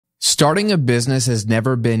Starting a business has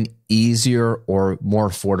never been easier or more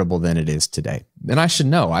affordable than it is today. And I should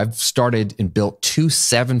know, I've started and built 2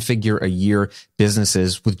 7-figure-a-year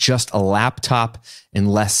businesses with just a laptop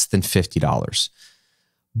and less than $50.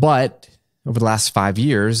 But over the last 5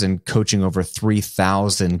 years and coaching over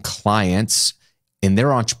 3,000 clients in their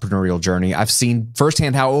entrepreneurial journey, I've seen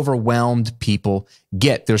firsthand how overwhelmed people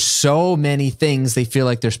get. There's so many things they feel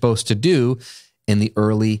like they're supposed to do in the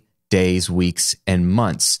early days, weeks, and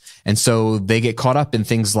months. And so they get caught up in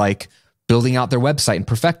things like building out their website and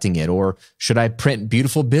perfecting it, or should I print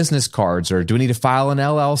beautiful business cards, or do I need to file an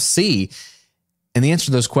LLC? And the answer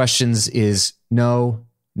to those questions is no,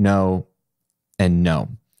 no, and no.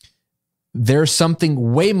 There's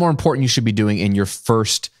something way more important you should be doing in your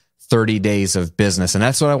first 30 days of business. And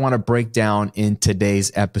that's what I want to break down in today's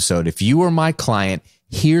episode. If you were my client,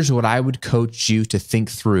 here's what I would coach you to think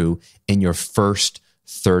through in your first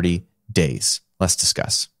 30 days. Let's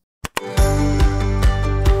discuss.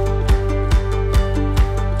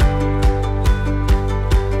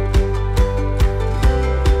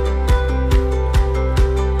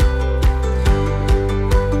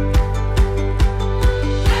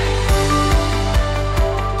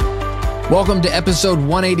 Welcome to episode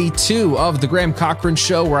 182 of The Graham Cochran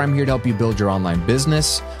Show, where I'm here to help you build your online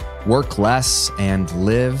business, work less, and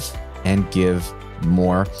live and give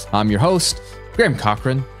more. I'm your host, Graham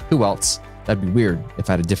Cochran. Who else? That'd be weird if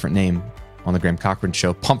I had a different name on The Graham Cochran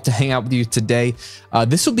Show. Pumped to hang out with you today.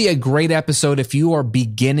 This will be a great episode if you are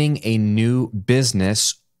beginning a new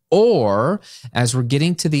business, or as we're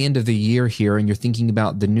getting to the end of the year here and you're thinking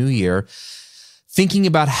about the new year, thinking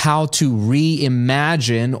about how to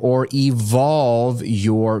reimagine or evolve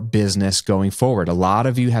your business going forward. A lot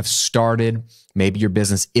of you have started, maybe your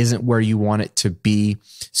business isn't where you want it to be.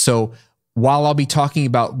 So while I'll be talking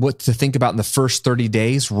about what to think about in the first 30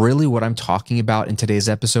 days, really what I'm talking about in today's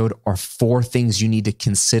episode are 4 things you need to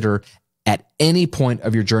consider at any point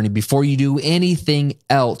of your journey before you do anything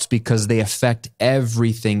else, because they affect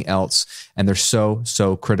everything else and they're so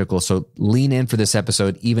critical. So lean in for this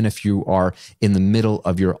episode, even if you are in the middle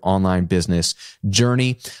of your online business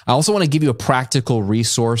journey. I also want to give you a practical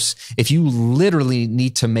resource. If you literally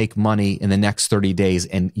need to make money in the next 30 days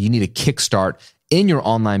and you need a kickstart in your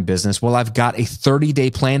online business, well, I've got a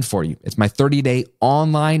 30-day plan for you. It's my 30-day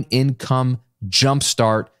online income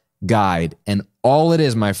jumpstart guide. And all it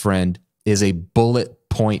is, my friend, is a bullet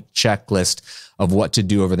point checklist of what to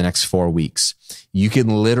do over the next 4 weeks. You can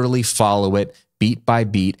literally follow it beat by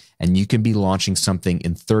beat, and you can be launching something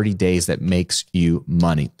in 30 days that makes you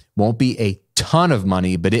money. Won't be a ton of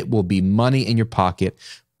money, but it will be money in your pocket,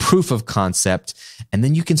 proof of concept, and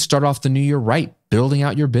then you can start off the new year right, building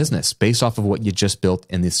out your business based off of what you just built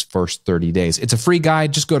in this first 30 days. It's a free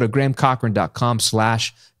guide. Just go to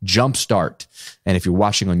grahamcochran.com/jumpstart. And if you're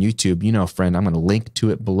watching on YouTube, you know, friend, I'm going to link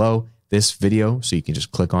to it below this video so you can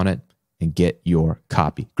just click on it and get your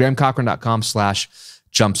copy.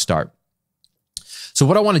 grahamcochran.com/jumpstart. So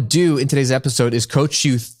what I want to do in today's episode is coach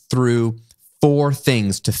you through 4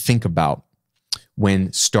 things to think about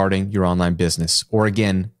when starting your online business, or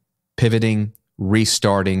again, pivoting,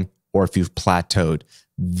 restarting, or if you've plateaued.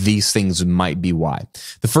 These things might be why.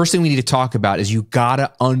 The first thing we need to talk about is you got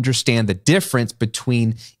to understand the difference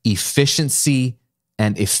between efficiency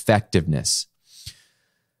and effectiveness.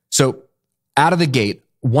 So out of the gate,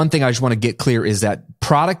 one thing I just want to get clear is that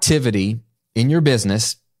productivity in your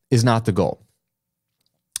business is not the goal.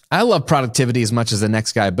 I love productivity as much as the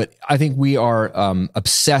next guy, but I think we are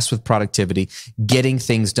obsessed with productivity, getting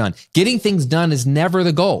things done. Getting things done is never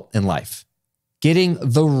the goal in life. Getting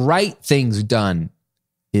the right things done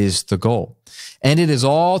is the goal. And it is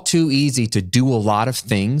all too easy to do a lot of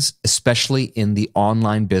things, especially in the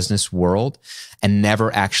online business world, and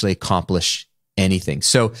never actually accomplish anything.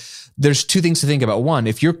 So there's 2 things to think about. One,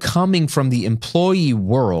 if you're coming from the employee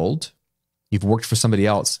world, you've worked for somebody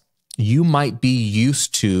else, you might be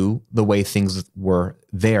used to the way things were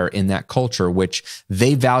there in that culture, which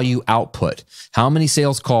they value output. How many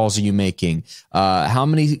sales calls are you making? How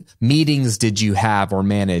many meetings did you have or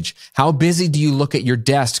manage? How busy do you look at your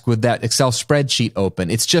desk with that Excel spreadsheet open?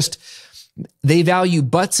 It's just, they value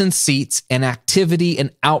butts and seats and activity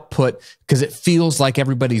and output because it feels like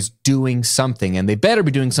everybody's doing something, and they better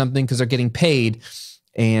be doing something because they're getting paid,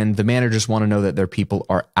 and the managers want to know that their people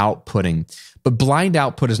are outputting. But blind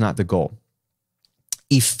output is not the goal.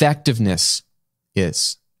 Effectiveness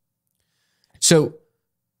is. So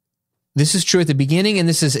this is true at the beginning, and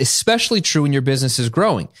this is especially true when your business is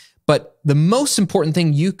growing. But the most important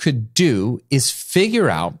thing you could do is figure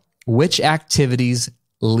out which activities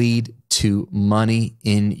lead to money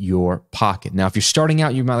in your pocket. Now, if you're starting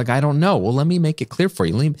out, you're like, I don't know. Well, let me make it clear for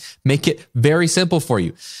you. Let me make it very simple for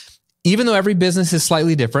you. Even though every business is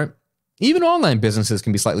slightly different, even online businesses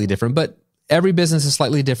can be slightly different, but every business is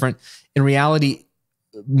slightly different. In reality,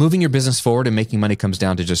 moving your business forward and making money comes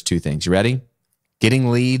down to just two things. You ready?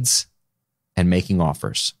 Getting leads and making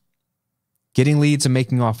offers. Getting leads and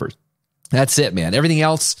making offers. That's it, man. Everything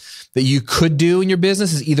else that you could do in your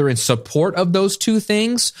business is either in support of those two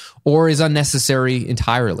things or is unnecessary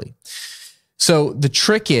entirely. So the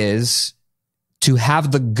trick is to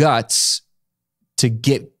have the guts to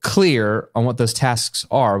get clear on what those tasks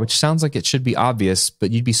are, which sounds like it should be obvious,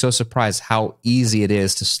 but you'd be so surprised how easy it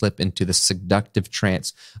is to slip into the seductive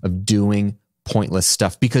trance of doing pointless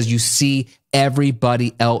stuff because you see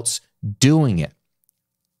everybody else doing it.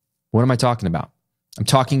 What am I talking about? I'm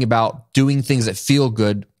talking about doing things that feel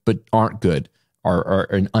good but aren't good or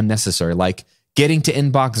are unnecessary, like getting to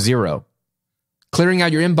inbox zero. Clearing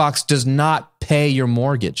out your inbox does not pay your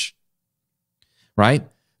mortgage, right?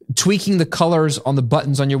 Tweaking the colors on the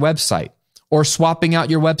buttons on your website or swapping out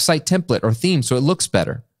your website template or theme so it looks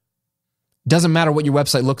better. Doesn't matter what your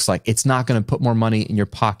website looks like. It's not going to put more money in your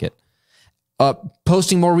pocket.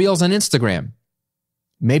 Posting more reels on Instagram.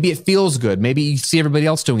 Maybe it feels good. Maybe you see everybody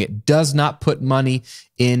else doing it. Does not put money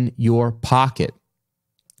in your pocket.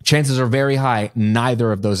 Chances are very high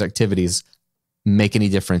neither of those activities make any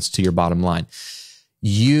difference to your bottom line.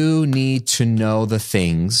 You need to know the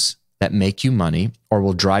things that make you money or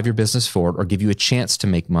will drive your business forward or give you a chance to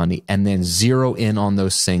make money, and then zero in on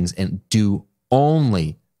those things and do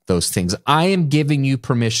only those things. I am giving you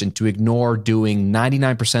permission to ignore doing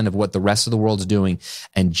 99% of what the rest of the world's doing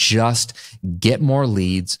and just get more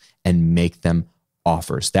leads and make them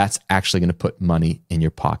offers. That's actually going to put money in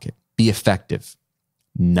your pocket. Be effective,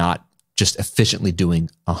 not just efficiently doing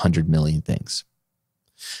 100 million things.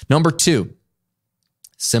 Number 2,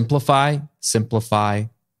 simplify, simplify,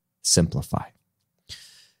 simplify.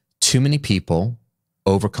 Too many people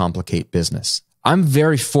overcomplicate business. I'm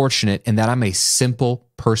very fortunate in that I'm a simple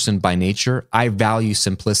person by nature. I value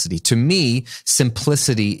simplicity. To me,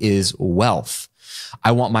 simplicity is wealth.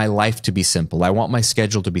 I want my life to be simple. I want my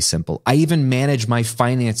schedule to be simple. I even manage my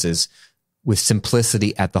finances with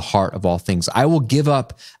simplicity at the heart of all things. I will give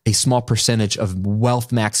up a small percentage of wealth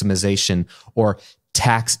maximization or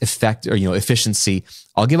tax effect or efficiency.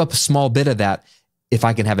 I'll give up a small bit of that if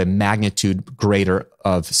I can have a magnitude greater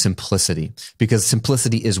of simplicity, because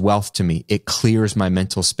simplicity is wealth to me. It clears my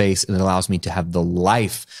mental space and it allows me to have the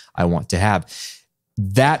life I want to have.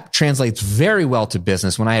 That translates very well to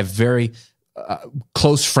business when I have very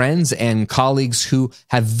close friends and colleagues who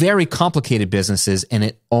have very complicated businesses, and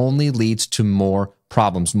it only leads to more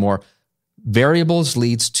problems. More variables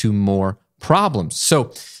leads to more problems.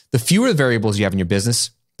 So the fewer variables you have in your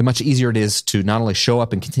business, the much easier it is to not only show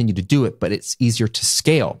up and continue to do it, but it's easier to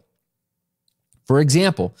scale. For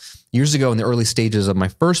example, years ago in the early stages of my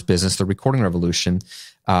first business, the Recording Revolution,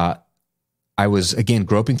 I was, again,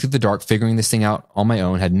 groping through the dark, figuring this thing out on my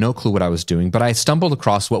own, had no clue what I was doing, but I stumbled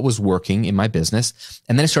across what was working in my business.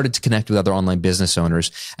 And then I started to connect with other online business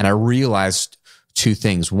owners, and I realized two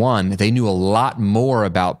things. One, they knew a lot more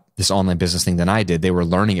about this online business thing than I did. They were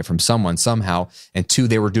learning it from someone somehow. And two,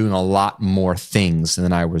 they were doing a lot more things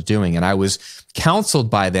than I was doing. And I was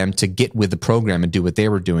counseled by them to get with the program and do what they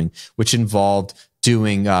were doing, which involved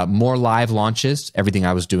doing more live launches. Everything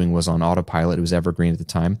I was doing was on autopilot. It was evergreen at the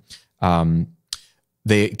time.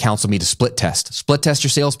 They counseled me to split test your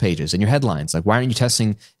sales pages and your headlines. Like, why aren't you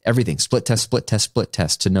testing everything? Split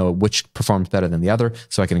test to know which performs better than the other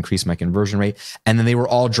so I can increase my conversion rate. And then they were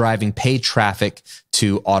all driving paid traffic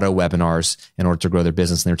to auto webinars in order to grow their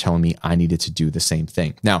business. And they were telling me I needed to do the same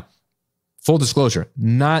thing. Now, full disclosure,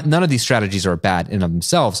 none of these strategies are bad in and of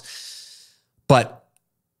themselves, but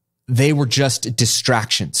they were just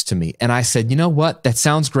distractions to me. And I said, you know what? That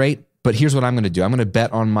sounds great. But here's what I'm going to do. I'm going to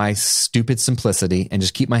bet on my stupid simplicity and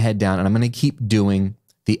just keep my head down. And I'm going to keep doing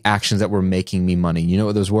the actions that were making me money. You know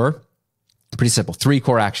what those were? Pretty simple. 3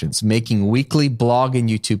 core actions: making weekly blog and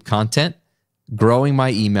YouTube content, growing my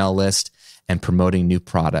email list, and promoting new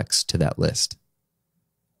products to that list.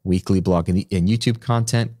 Weekly blog and YouTube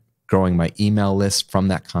content, growing my email list from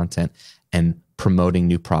that content, and promoting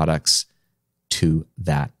new products to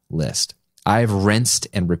that list. I've rinsed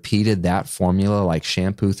and repeated that formula like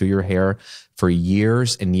shampoo through your hair for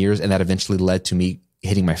years and years, and that eventually led to me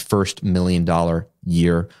hitting my first $1 million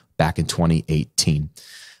year back in 2018.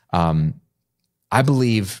 I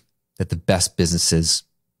believe that the best businesses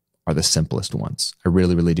are the simplest ones. I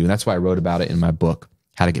really, really do. And that's why I wrote about it in my book,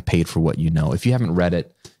 How to Get Paid for What You Know. If you haven't read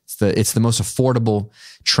it, It's the most affordable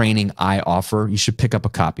training I offer. You should pick up a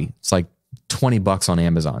copy. It's like $20 on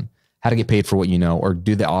Amazon. How to get paid for what you know, or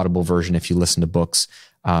do the Audible version if you listen to books.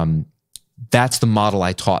 That's the model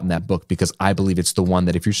I taught in that book, because I believe it's the one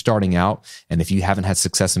that if you're starting out and if you haven't had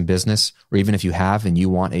success in business, or even if you have and you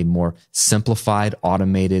want a more simplified,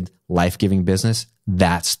 automated, life-giving business,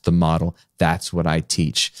 that's the model. That's what I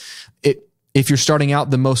teach. If you're starting out,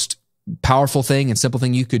 the most powerful thing and simple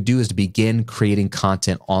thing you could do is to begin creating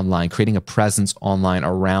content online, creating a presence online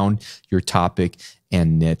around your topic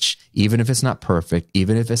and niche. Even if it's not perfect,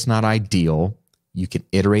 even if it's not ideal, you can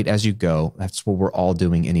iterate as you go. That's what we're all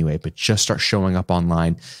doing anyway, but just start showing up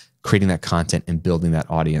online, creating that content and building that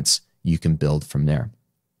audience. You can build from there.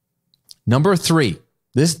 Number 3,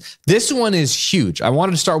 this one is huge. I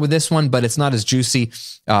wanted to start with this one, but it's not as juicy,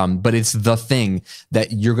 but it's the thing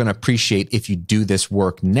that you're going to appreciate if you do this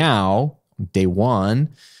work now, day 1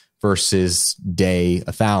 versus day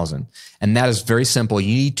 1,000. And that is very simple.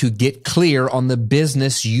 You need to get clear on the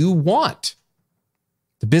business you want.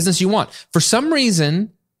 The business you want. For some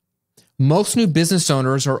reason, most new business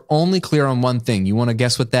owners are only clear on one thing. You want to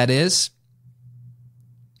guess what that is?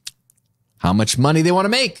 How much money they want to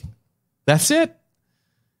make. That's it.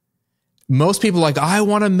 Most people are like, I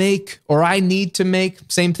want to make, or I need to make,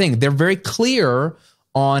 same thing. They're very clear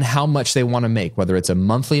on how much they want to make, whether it's a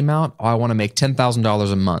monthly amount, I want to make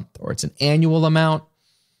 $10,000 a month, or it's an annual amount,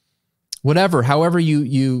 whatever, however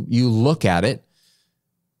you look at it.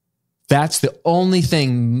 That's the only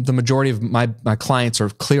thing the majority of my clients are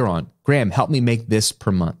clear on. Graham, help me make this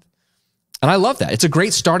per month. And I love that. It's a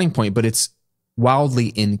great starting point, but it's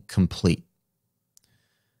wildly incomplete.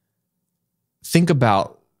 Think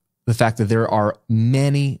about the fact that there are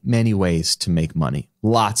many, many ways to make money,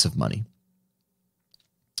 lots of money.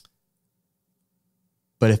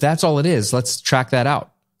 But if that's all it is, let's track that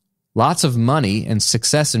out. Lots of money and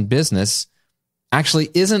success in business actually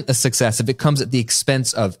isn't a success if it comes at the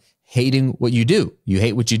expense of hating what you do. You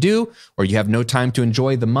hate what you do, or you have no time to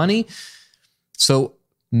enjoy the money. So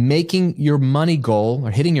making your money goal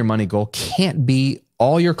or hitting your money goal can't be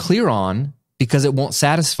all you're clear on, because it won't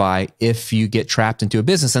satisfy if you get trapped into a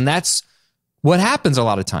business. And that's what happens a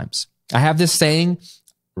lot of times. I have this saying,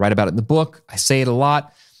 I write about it in the book. I say it a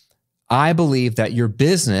lot. I believe that your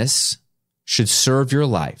business should serve your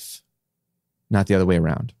life, not the other way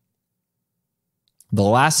around. The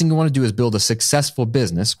last thing you want to do is build a successful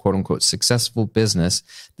business, quote unquote, successful business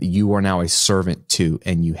that you are now a servant to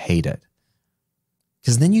and you hate it.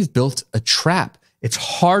 Because then you've built a trap. It's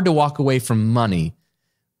hard to walk away from money.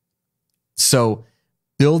 So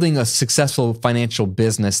building a successful financial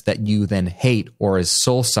business that you then hate, or is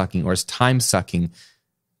soul-sucking, or is time-sucking,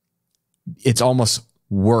 it's almost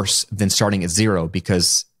worse than starting at zero,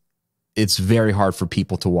 because it's very hard for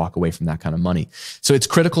people to walk away from that kind of money. So it's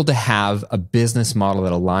critical to have a business model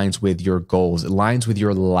that aligns with your goals, aligns with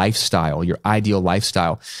your lifestyle, your ideal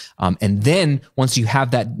lifestyle. And then once you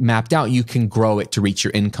have that mapped out, you can grow it to reach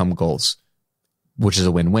your income goals, which is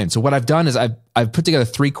a win-win. So what I've done is I've put together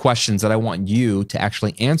 3 questions that I want you to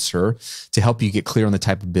actually answer to help you get clear on the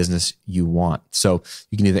type of business you want. So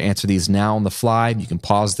you can either answer these now on the fly, you can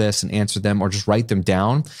pause this and answer them, or just write them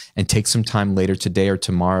down and take some time later today or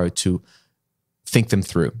tomorrow to think them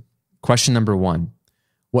through. Question number 1,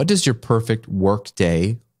 what does your perfect work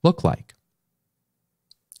day look like?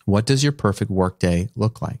 What does your perfect work day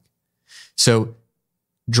look like? So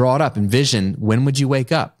draw it up, envision, when would you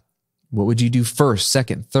wake up? What would you do first,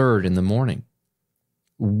 second, third in the morning?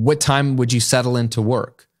 What time would you settle into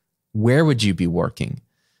work? Where would you be working?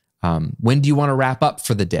 When do you want to wrap up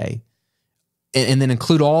for the day? And then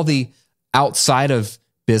include all the outside of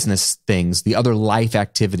business things, the other life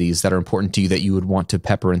activities that are important to you that you would want to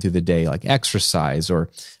pepper in through the day, like exercise, or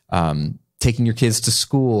taking your kids to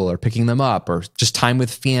school, or picking them up, or just time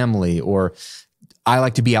with family, or I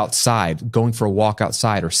like to be outside, going for a walk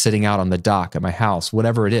outside, or sitting out on the dock at my house,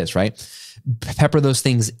 whatever it is, right? Pepper those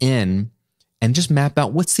things in and just map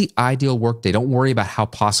out what's the ideal workday. Don't worry about how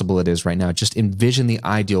possible it is right now. Just envision the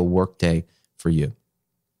ideal workday for you.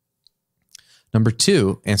 Number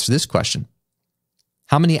 2, answer this question.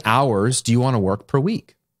 How many hours do you want to work per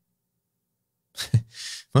week?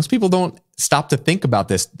 Most people don't stop to think about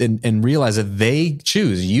this and realize that they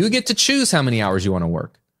choose. You get to choose how many hours you want to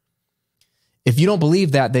work. If you don't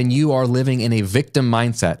believe that, then you are living in a victim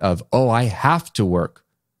mindset of, oh, I have to work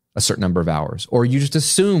a certain number of hours. Or you just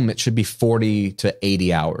assume it should be 40 to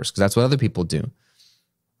 80 hours because that's what other people do.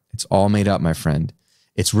 It's all made up, my friend.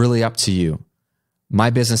 It's really up to you.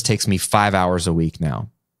 My business takes me 5 hours a week now.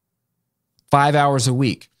 5 hours a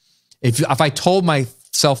week. If I told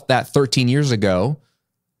myself that 13 years ago,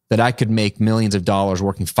 that I could make millions of dollars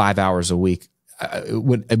working 5 hours a week, it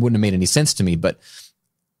wouldn't have made any sense to me. But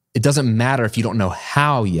it doesn't matter if you don't know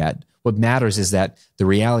how yet. What matters is that the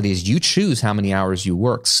reality is you choose how many hours you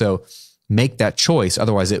work. So make that choice.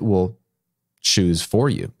 Otherwise, it will choose for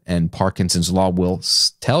you. And Parkinson's law will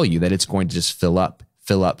tell you that it's going to just fill up.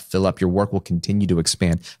 Your work will continue to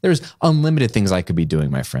expand. There's unlimited things I could be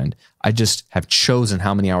doing, my friend. I just have chosen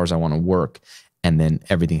how many hours I want to work, and then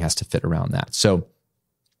everything has to fit around that. So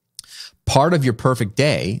part of your perfect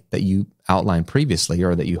day that you outlined previously,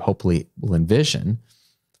 or that you hopefully will envision,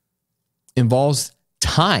 involves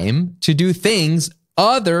time to do things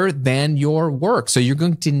other than your work. So you're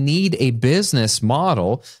going to need a business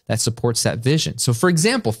model that supports that vision. So for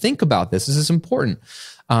example, think about this. This is important.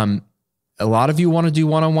 A lot of you want to do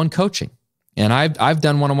one-on-one coaching. And I've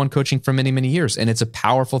done one-on-one coaching for many, many years. And it's a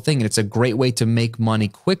powerful thing. And it's a great way to make money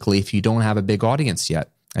quickly if you don't have a big audience yet.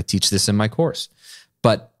 I teach this in my course.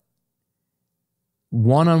 But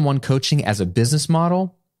one-on-one coaching as a business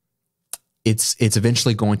model, it's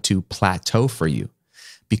eventually going to plateau for you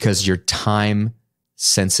because you're time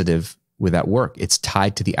sensitive with that work. It's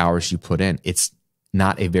tied to the hours you put in. It's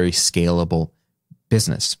not a very scalable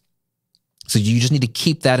business. So you just need to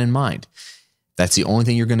keep that in mind. That's the only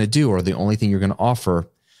thing you're going to do, or the only thing you're going to offer.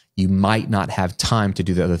 You might not have time to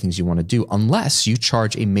do the other things you want to do unless you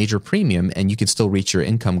charge a major premium, and you can still reach your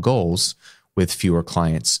income goals with fewer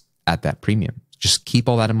clients at that premium. Just keep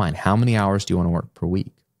all that in mind. How many hours do you want to work per week?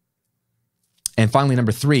 And finally,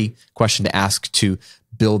 number 3 question to ask to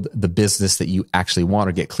build the business that you actually want,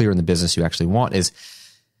 or get clear in the business you actually want, is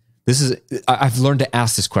I've learned to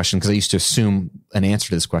ask this question because I used to assume an answer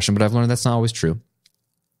to this question, but I've learned that's not always true.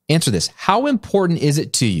 Answer this. How important is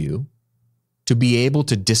it to you to be able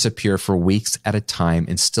to disappear for weeks at a time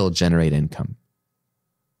and still generate income?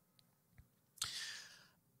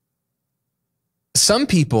 Some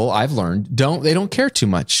people, I've learned, don't care too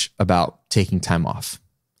much about taking time off,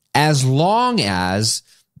 as long as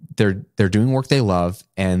they're doing work they love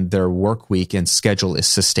and their work week and schedule is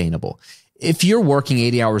sustainable. If you're working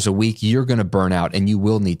 80 hours a week, you're going to burn out and you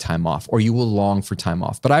will need time off, or you will long for time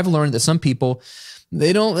off. But I've learned that some people,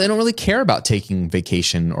 they don't really care about taking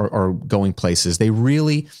vacation or going places. They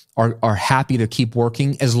really are happy to keep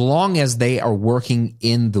working as long as they are working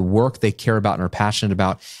in the work they care about and are passionate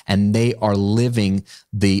about, and they are living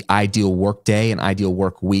the ideal work day and ideal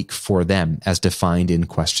work week for them, as defined in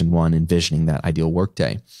question 1, envisioning that ideal work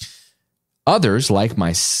day. Others, like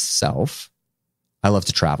myself, I love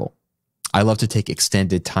to travel. I love to take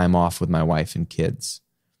extended time off with my wife and kids.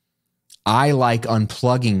 I like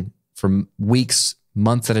unplugging for weeks,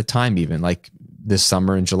 months at a time even. Like this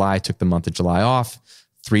summer in July, I took the month of July off.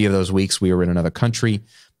 3 of those weeks we were in another country.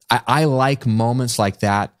 I like moments like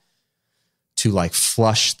that to like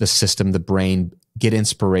flush the system, the brain, get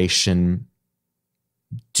inspiration,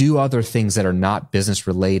 do other things that are not business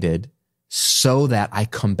related, so that I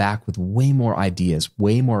come back with way more ideas,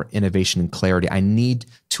 way more innovation and clarity. I need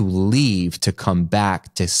to leave to come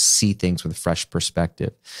back to see things with a fresh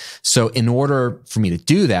perspective. So in order for me to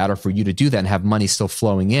do that, or for you to do that and have money still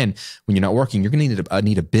flowing in when you're not working, you're going to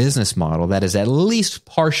need a business model that is at least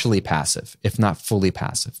partially passive, if not fully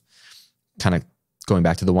passive. Kind of going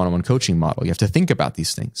back to the one-on-one coaching model, you have to think about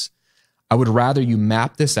these things. I would rather you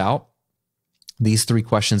map this out, these 3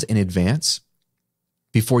 questions in advance,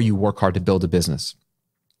 before you work hard to build a business.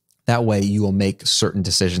 That way you will make certain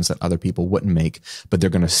decisions that other people wouldn't make, but they're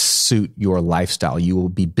going to suit your lifestyle. You will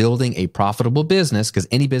be building a profitable business, because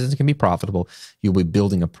any business can be profitable. You'll be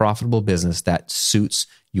building a profitable business that suits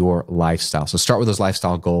your lifestyle. So start with those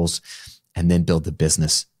lifestyle goals and then build the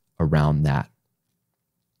business around that.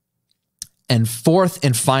 And 4th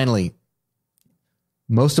and finally,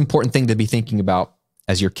 most important thing to be thinking about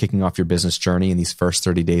as you're kicking off your business journey in these first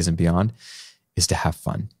 30 days and beyond is to have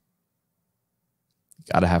fun. You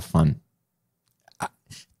got to have fun.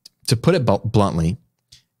 To put it bluntly,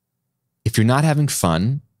 if you're not having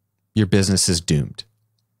fun, your business is doomed.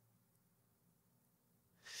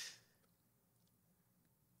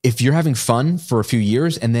 If you're having fun for a few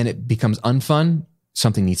years and then it becomes unfun,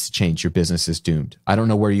 something needs to change. Your business is doomed. I don't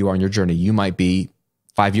know where you are in your journey. You might be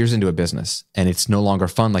 5 years into a business and it's no longer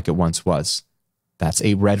fun like it once was. That's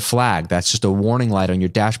a red flag. That's just a warning light on your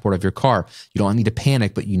dashboard of your car. You don't need to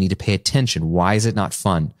panic, but you need to pay attention. Why is it not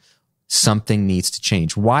fun? Something needs to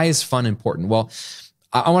change. Why is fun important? Well,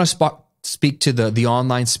 I want to speak to the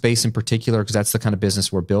online space in particular, because that's the kind of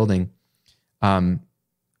business we're building.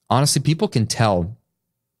 Honestly, people can tell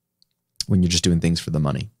when you're just doing things for the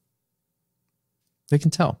money. They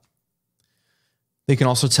can tell. They can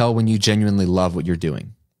also tell when you genuinely love what you're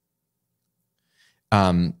doing.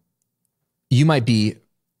 You might be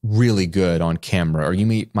really good on camera, or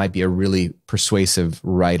you might be a really persuasive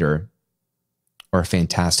writer or a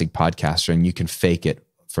fantastic podcaster, and you can fake it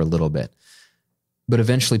for a little bit. But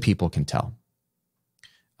eventually people can tell.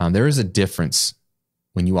 There is a difference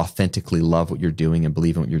when you authentically love what you're doing and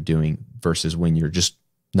believe in what you're doing versus when you're just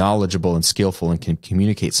knowledgeable and skillful and can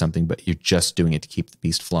communicate something, but you're just doing it to keep the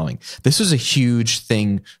beast flowing. This was a huge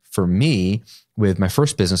thing for me with my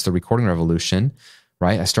first business, The Recording Revolution,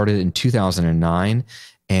 right? I started in 2009,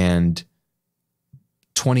 and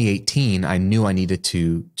 2018, I knew I needed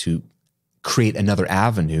to create another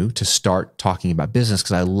avenue to start talking about business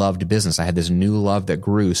because I loved business. I had this new love that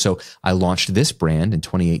grew. So I launched this brand in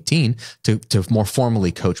 2018 to more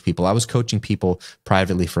formally coach people. I was coaching people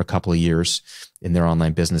privately for a couple of years in their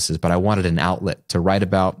online businesses, but I wanted an outlet to write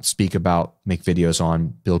about, speak about, make videos on,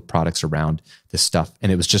 build products around this stuff.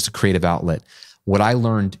 And it was just a creative outlet. What I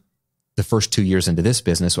learned the first 2 years into this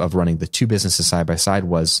business of running the two businesses side by side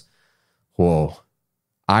was, whoa,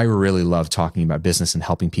 I really love talking about business and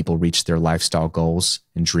helping people reach their lifestyle goals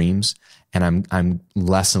and dreams. And I'm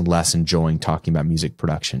less and less enjoying talking about music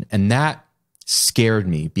production. And that scared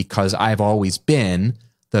me because I've always been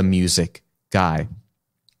the music guy.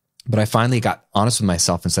 But I finally got honest with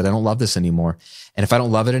myself and said, I don't love this anymore. And if I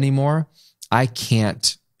don't love it anymore, I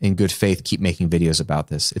can't, in good faith, keep making videos about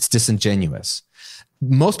this. It's disingenuous.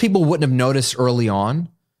 Most people wouldn't have noticed early on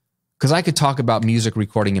because I could talk about music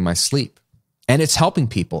recording in my sleep. And it's helping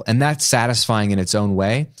people, and that's satisfying in its own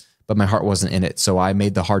way, but my heart wasn't in it. So I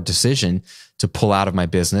made the hard decision to pull out of my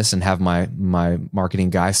business and have my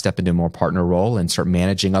marketing guy step into a more partner role and start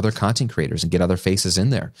managing other content creators and get other faces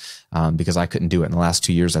in there because I couldn't do it. In the last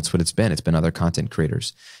 2 years, that's what it's been. It's been other content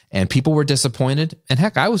creators. And people were disappointed, and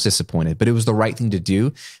heck, I was disappointed, but it was the right thing to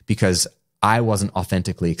do because I wasn't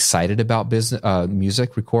authentically excited about business,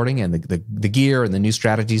 music recording and the gear and the new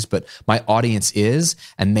strategies, but my audience is,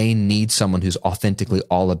 and they need someone who's authentically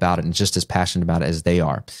all about it and just as passionate about it as they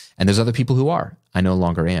are. And there's other people who are. I no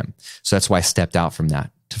longer am. So that's why I stepped out from that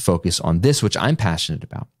to focus on this, which I'm passionate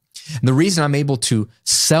about. And the reason I'm able to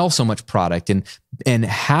sell so much product and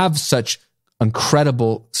have such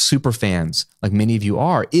incredible super fans like many of you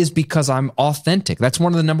are is because I'm authentic. That's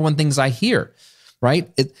one of the number one things I hear, right?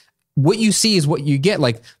 What you see is what you get.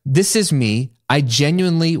 Like, this is me. I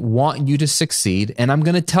genuinely want you to succeed. And I'm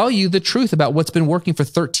going to tell you the truth about what's been working for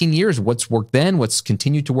 13 years, what's worked then, what's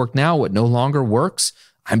continued to work now, what no longer works.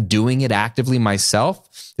 I'm doing it actively myself.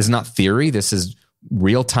 This is not theory. This is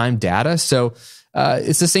real-time data. So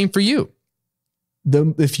it's the same for you.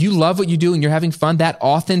 If you love what you do and you're having fun, that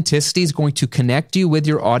authenticity is going to connect you with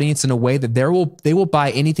your audience in a way that they will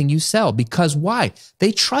buy anything you sell. Because why?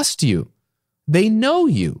 They trust you. They know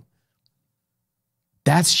you.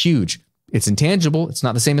 That's huge. It's intangible. It's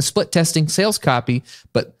not the same as split testing sales copy,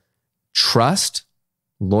 but trust,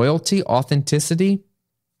 loyalty, authenticity,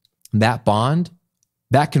 that bond,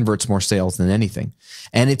 that converts more sales than anything.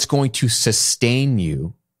 And it's going to sustain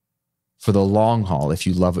you for the long haul if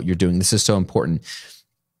you love what you're doing. This is so important.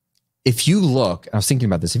 If you look, I was thinking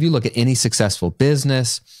about this, if you look at any successful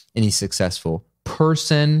business, any successful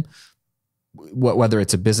person, whether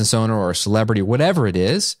it's a business owner or a celebrity, whatever it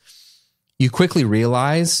is, you quickly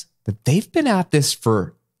realize that they've been at this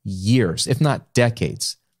for years, if not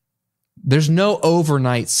decades. There's no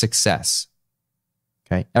overnight success.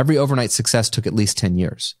 Okay? Every overnight success took at least 10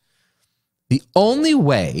 years. The only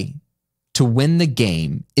way to win the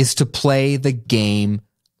game is to play the game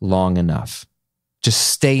long enough. Just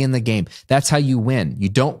stay in the game. That's how you win.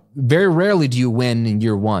 Very rarely do you win in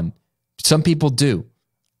year one. Some people do.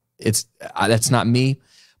 That's not me.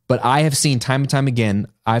 But I have seen time and time again,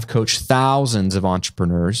 I've coached thousands of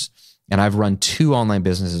entrepreneurs and I've run 2 online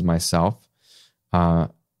businesses myself.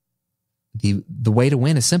 The way to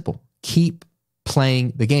win is simple. Keep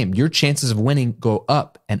playing the game. Your chances of winning go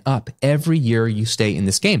up and up every year you stay in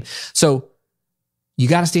this game. So you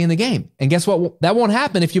got to stay in the game. And guess what? That won't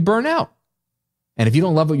happen if you burn out. And if you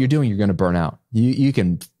don't love what you're doing, you're going to burn out. You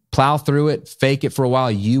can plow through it, fake it for a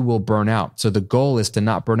while, you will burn out. So the goal is to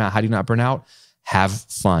not burn out. How do you not burn out? Have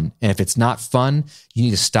fun. And if it's not fun, you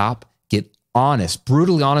need to stop, get honest,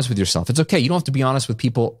 brutally honest with yourself. It's okay. You don't have to be honest with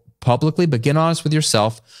people publicly, but get honest with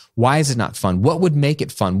yourself. Why is it not fun? What would make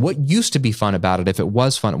it fun? What used to be fun about it if it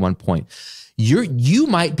was fun at one point? You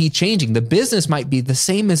might be changing. The business might be the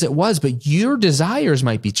same as it was, but your desires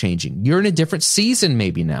might be changing. You're in a different season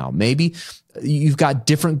maybe now. Maybe you've got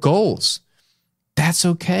different goals. That's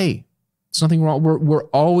okay. There's nothing wrong. We're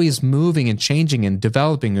always moving and changing and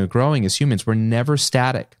developing and growing as humans. We're never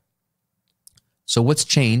static. So what's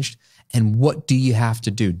changed and what do you have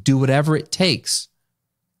to do? Do whatever it takes.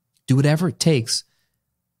 Do whatever it takes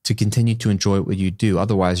to continue to enjoy what you do.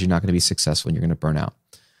 Otherwise, you're not going to be successful and you're going to burn out.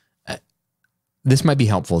 This might be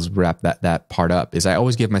helpful as we wrap that part up, is I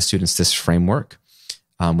always give my students this framework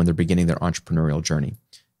when they're beginning their entrepreneurial journey.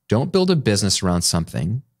 Don't build a business around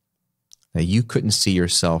something that you couldn't see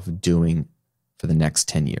yourself doing for the next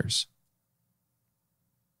 10 years.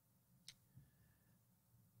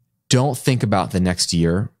 Don't think about the next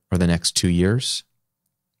year or the next 2 years.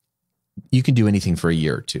 You can do anything for a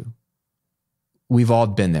year or two. We've all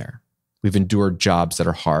been there. We've endured jobs that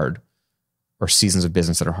are hard or seasons of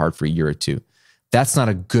business that are hard for a year or two. That's not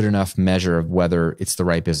a good enough measure of whether it's the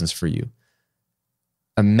right business for you.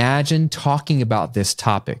 Imagine talking about this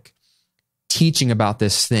topic, teaching about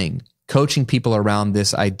this thing, coaching people around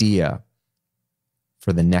this idea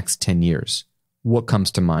for the next 10 years. What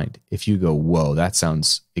comes to mind? If you go, whoa, that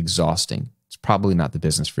sounds exhausting, it's probably not the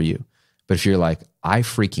business for you. But if you're like, I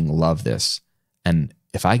freaking love this, and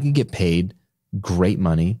if I could get paid great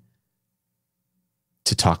money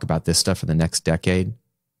to talk about this stuff for the next decade,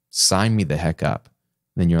 sign me the heck up.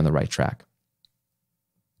 Then you're on the right track.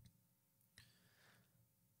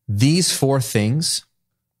 These 4 things,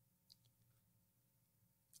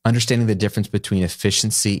 understanding the difference between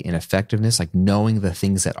efficiency and effectiveness, like knowing the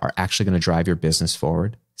things that are actually going to drive your business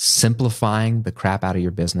forward, simplifying the crap out of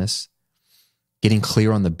your business, getting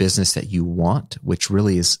clear on the business that you want, which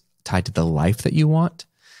really is tied to the life that you want,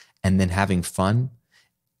 and then having fun.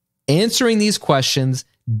 Answering these questions,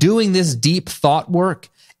 doing this deep thought work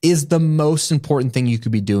is the most important thing you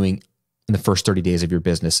could be doing in the first 30 days of your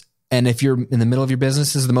business. And if you're in the middle of your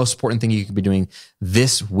business, this is the most important thing you could be doing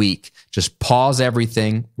this week. Just pause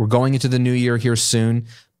everything. We're going into the new year here soon.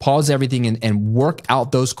 Pause everything and work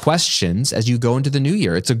out those questions as you go into the new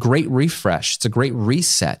year. It's a great refresh. It's a great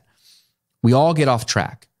reset. We all get off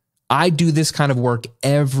track. I do this kind of work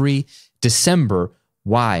every December.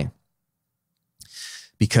 Why?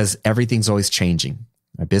 Because everything's always changing.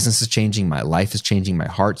 My business is changing. My life is changing. My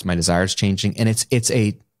heart, my desires changing. And it's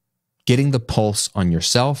a getting the pulse on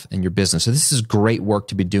yourself and your business. So this is great work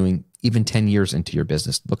to be doing even 10 years into your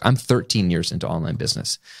business. Look, I'm 13 years into online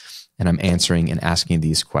business, and I'm answering and asking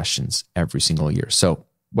these questions every single year. So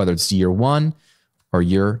whether it's year 1 or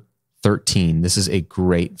year 13, this is a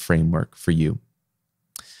great framework for you.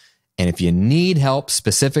 And if you need help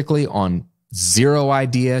specifically on zero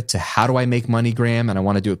idea to how do I make money, Graham, and I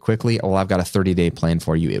want to do it quickly, well, I've got a 30-day plan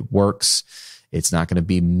for you. It works. It's not going to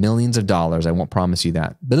be millions of dollars. I won't promise you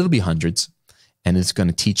that, but it'll be hundreds, and it's going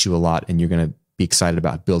to teach you a lot, and you're going to be excited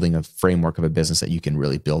about building a framework of a business that you can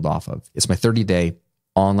really build off of. It's my 30-day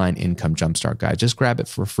online income jumpstart guide. Just grab it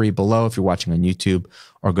for free below if you're watching on YouTube,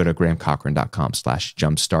 or go to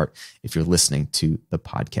grahamcochran.com/jumpstart if you're listening to the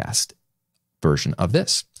podcast version of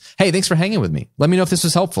this. Hey, thanks for hanging with me. Let me know if this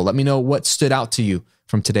was helpful. Let me know what stood out to you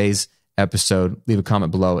from today's episode. Leave a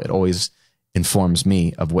comment below. It always informs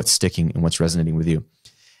me of what's sticking and what's resonating with you.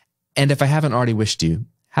 And if I haven't already wished you,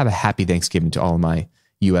 have a happy Thanksgiving to all of my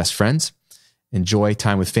U.S. friends. Enjoy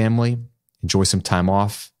time with family. Enjoy some time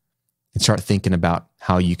off. And start thinking about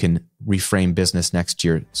how you can reframe business next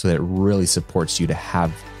year so that it really supports you to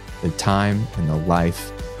have the time and the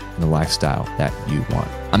life and the lifestyle that you want.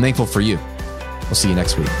 I'm thankful for you. We'll see you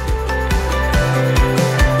next week.